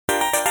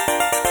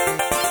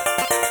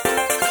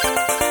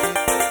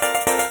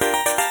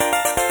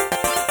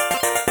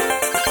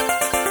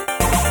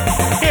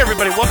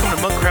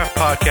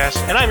Podcast,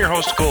 and I'm your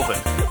host, Golvin,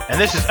 and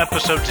this is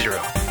episode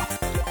 0.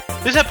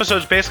 This episode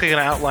is basically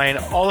going to outline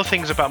all the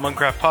things about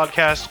Monkcraft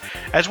Podcast,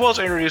 as well as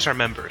introduce our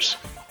members.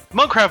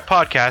 Monkcraft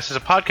Podcast is a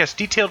podcast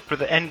detailed for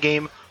the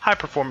endgame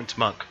high-performance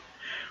monk.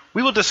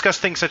 We will discuss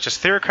things such as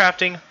theory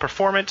crafting,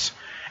 performance,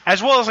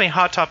 as well as any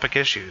hot topic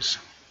issues.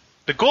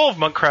 The goal of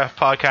Monkcraft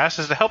Podcast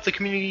is to help the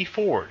community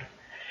forward,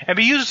 and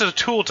be used as a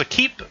tool to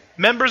keep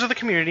members of the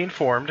community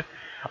informed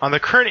on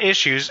the current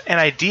issues and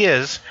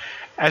ideas,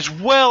 as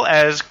well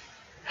as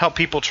help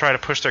people try to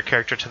push their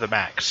character to the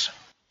max.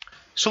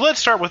 So let's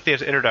start with the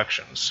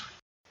introductions.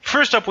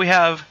 First up we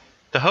have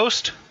the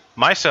host,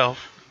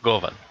 myself,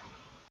 Golvin.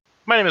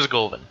 My name is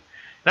Golvin,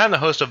 and I'm the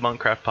host of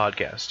Monkcraft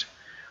Podcast.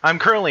 I'm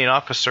currently an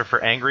officer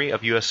for Angry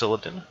of US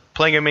Illidan,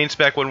 playing a main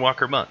spec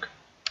Windwalker Monk,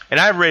 and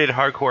I've rated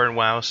hardcore in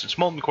WoW since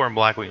Molten Core and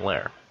Blackwing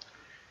Lair.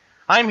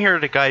 I'm here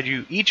to guide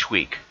you each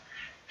week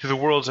through the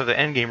worlds of the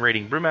endgame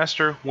rating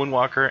Brewmaster,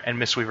 Windwalker, and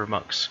Mistweaver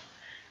monks,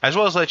 as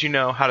well as let you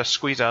know how to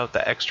squeeze out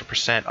the extra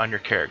 % on your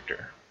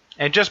character.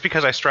 And just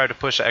because I strive to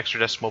push the extra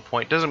decimal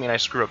point doesn't mean I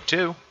screw up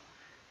too.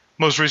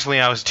 Most recently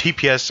I was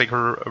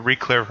DPSing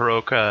Reclaire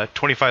Heroic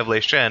 25 Lei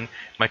Shen,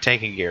 my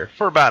tanking gear,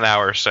 for about an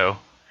hour or so.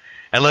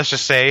 And let's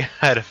just say,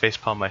 I had a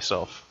facepalm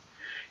myself.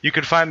 You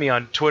can find me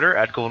on Twitter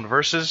at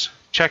GoldenVersus,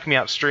 check me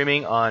out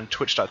streaming on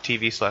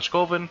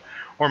twitch.tv/Golvin,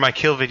 or my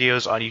kill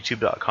videos on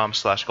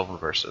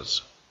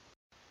youtube.com/GoldenVersus.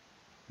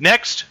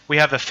 Next, we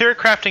have the theory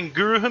crafting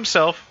guru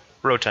himself,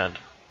 Rotund.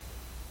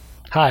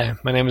 Hi,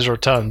 my name is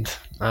Rotund.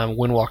 I'm a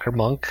Windwalker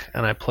Monk,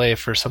 and I play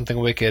for Something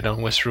Wicked on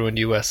Westruined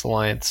US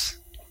Alliance.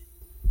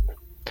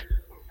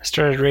 I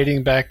started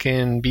raiding back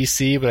in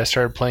BC, but I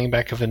started playing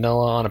back in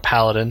Vanilla on a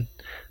Paladin.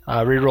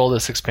 Rerolled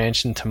this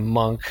expansion to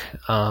Monk.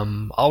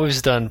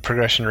 Always done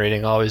progression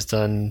raiding, always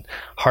done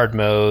hard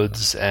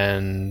modes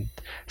and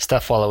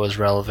stuff while it was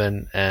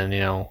relevant, and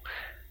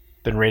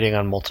been raiding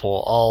on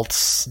multiple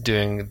alts,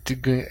 doing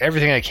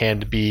everything I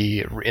can to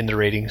be in the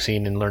raiding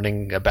scene and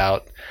learning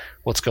about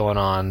what's going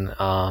on,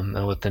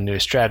 and what the new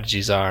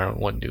strategies are,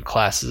 what new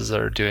classes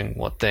are doing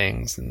what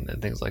things,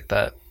 and things like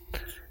that.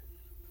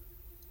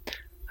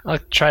 I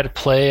try to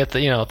play at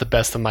the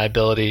best of my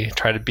ability,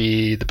 try to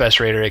be the best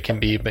raider I can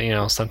be,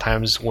 but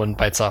sometimes one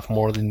bites off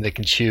more than they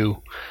can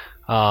chew.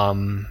 I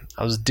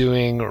was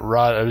doing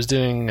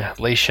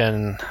Lei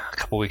Shen a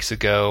couple weeks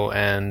ago,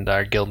 and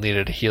our guild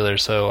needed a healer,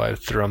 so I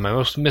threw on my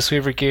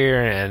Mistweaver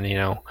gear, and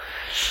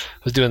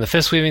was doing the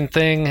fist weaving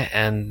thing,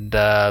 and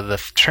the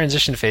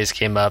transition phase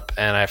came up,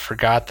 and I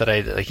forgot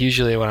that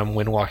usually when I'm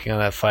windwalking on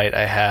that fight,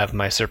 I have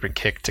my Serpent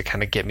Kick to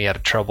kind of get me out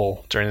of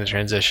trouble during the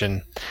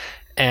transition.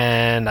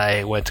 And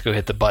I went to go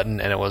hit the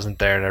button, and it wasn't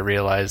there, and I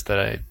realized that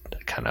I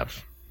kind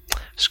of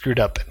screwed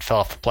up and fell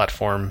off the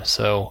platform.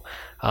 So,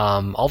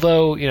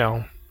 although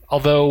you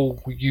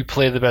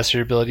play the best of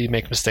your ability, you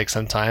make mistakes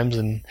sometimes,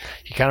 and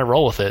you kind of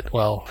roll with it.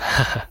 Well,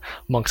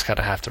 monks kind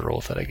of have to roll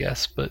with it, I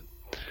guess. But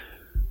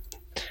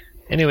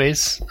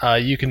anyways,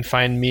 you can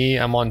find me.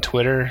 I'm on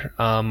Twitter.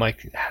 My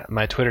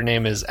Twitter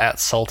name is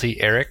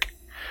 @SaltyEric.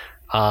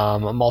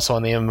 I'm also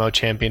on the MMO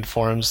Champion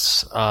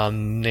forums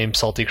named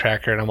Salty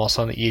Cracker, and I'm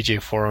also on the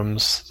EJ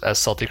forums as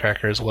Salty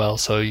Cracker as well,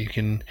 so you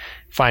can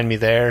find me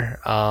there.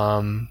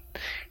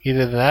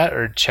 Either that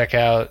or check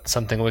out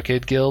Something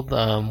Wicked Guild.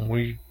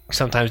 We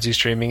sometimes do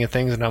streaming and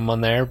things, and I'm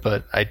on there,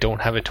 but I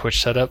don't have a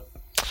Twitch set up,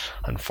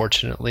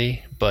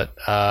 unfortunately. But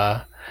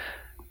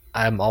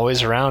I'm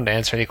always around to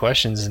answer any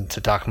questions and to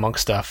talk monk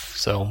stuff,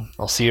 so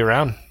I'll see you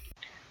around.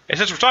 And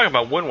since we're talking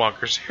about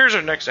Windwalkers, here's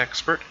our next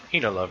expert,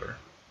 Hina Lover.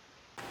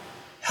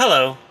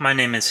 Hello, my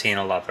name is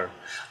Hina Lover.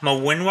 I'm a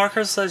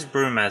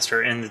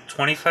Windwalker/Brewmaster in the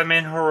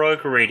 25-man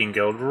heroic raiding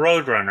guild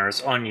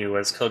Roadrunners on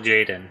US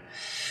Kil'jaeden.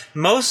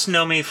 Most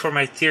know me for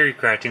my theory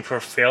crafting for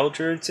Feral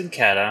Druids and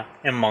Kata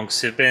and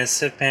Monks of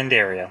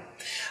Pandaria.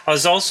 I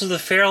was also the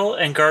Feral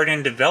and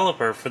Guardian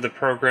developer for the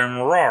program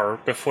RAR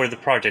before the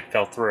project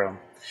fell through.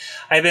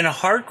 I've been a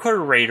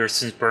hardcore raider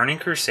since Burning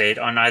Crusade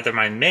on either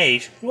my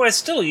mage, who I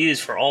still use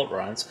for alt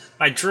runs,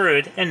 my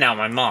druid, and now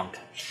my monk.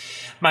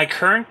 My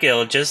current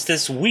guild just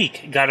this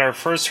week got our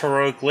first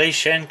heroic Lei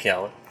Shen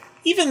kill.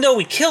 Even though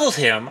we killed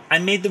him, I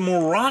made the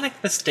moronic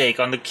mistake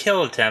on the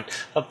kill attempt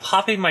of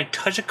popping my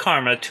Touch of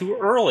Karma too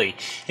early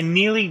and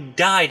nearly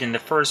died in the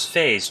first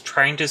phase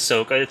trying to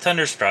soak a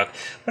Thunderstruck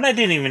when I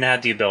didn't even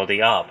have the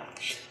ability up.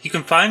 You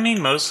can find me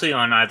mostly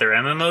on either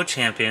MMO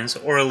Champions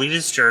or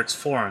Elitist Jerks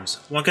forums.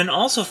 One can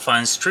also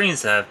find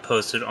streams that I've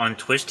posted on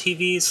Twitch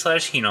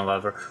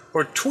TV/HinaLover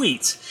or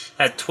tweets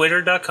at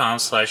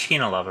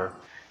twitter.com/HinaLover.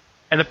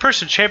 And the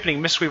person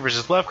championing Mistweavers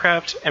is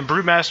Lovecraft, and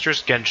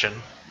Brewmaster's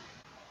Genshin.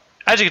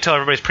 As you can tell,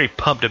 everybody's pretty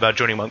pumped about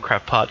joining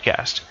Monkcraft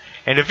Podcast.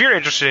 And if you're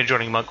interested in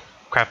joining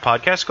Monkcraft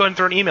Podcast, go ahead and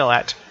throw an email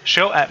at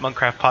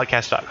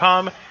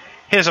show@monkcraftpodcast.com,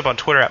 hit us up on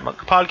Twitter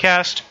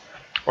 @monkpodcast,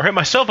 or hit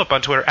myself up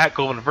on Twitter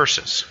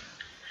 @GoldenVersus.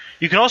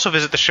 You can also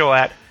visit the show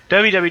at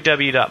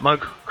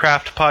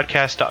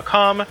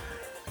www.monkcraftpodcast.com,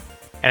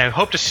 and I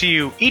hope to see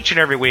you each and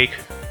every week,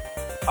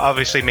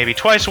 obviously maybe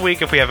twice a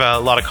week if we have a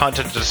lot of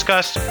content to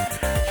discuss,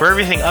 for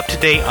everything up to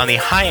date on the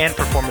high-end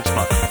performance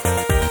monk.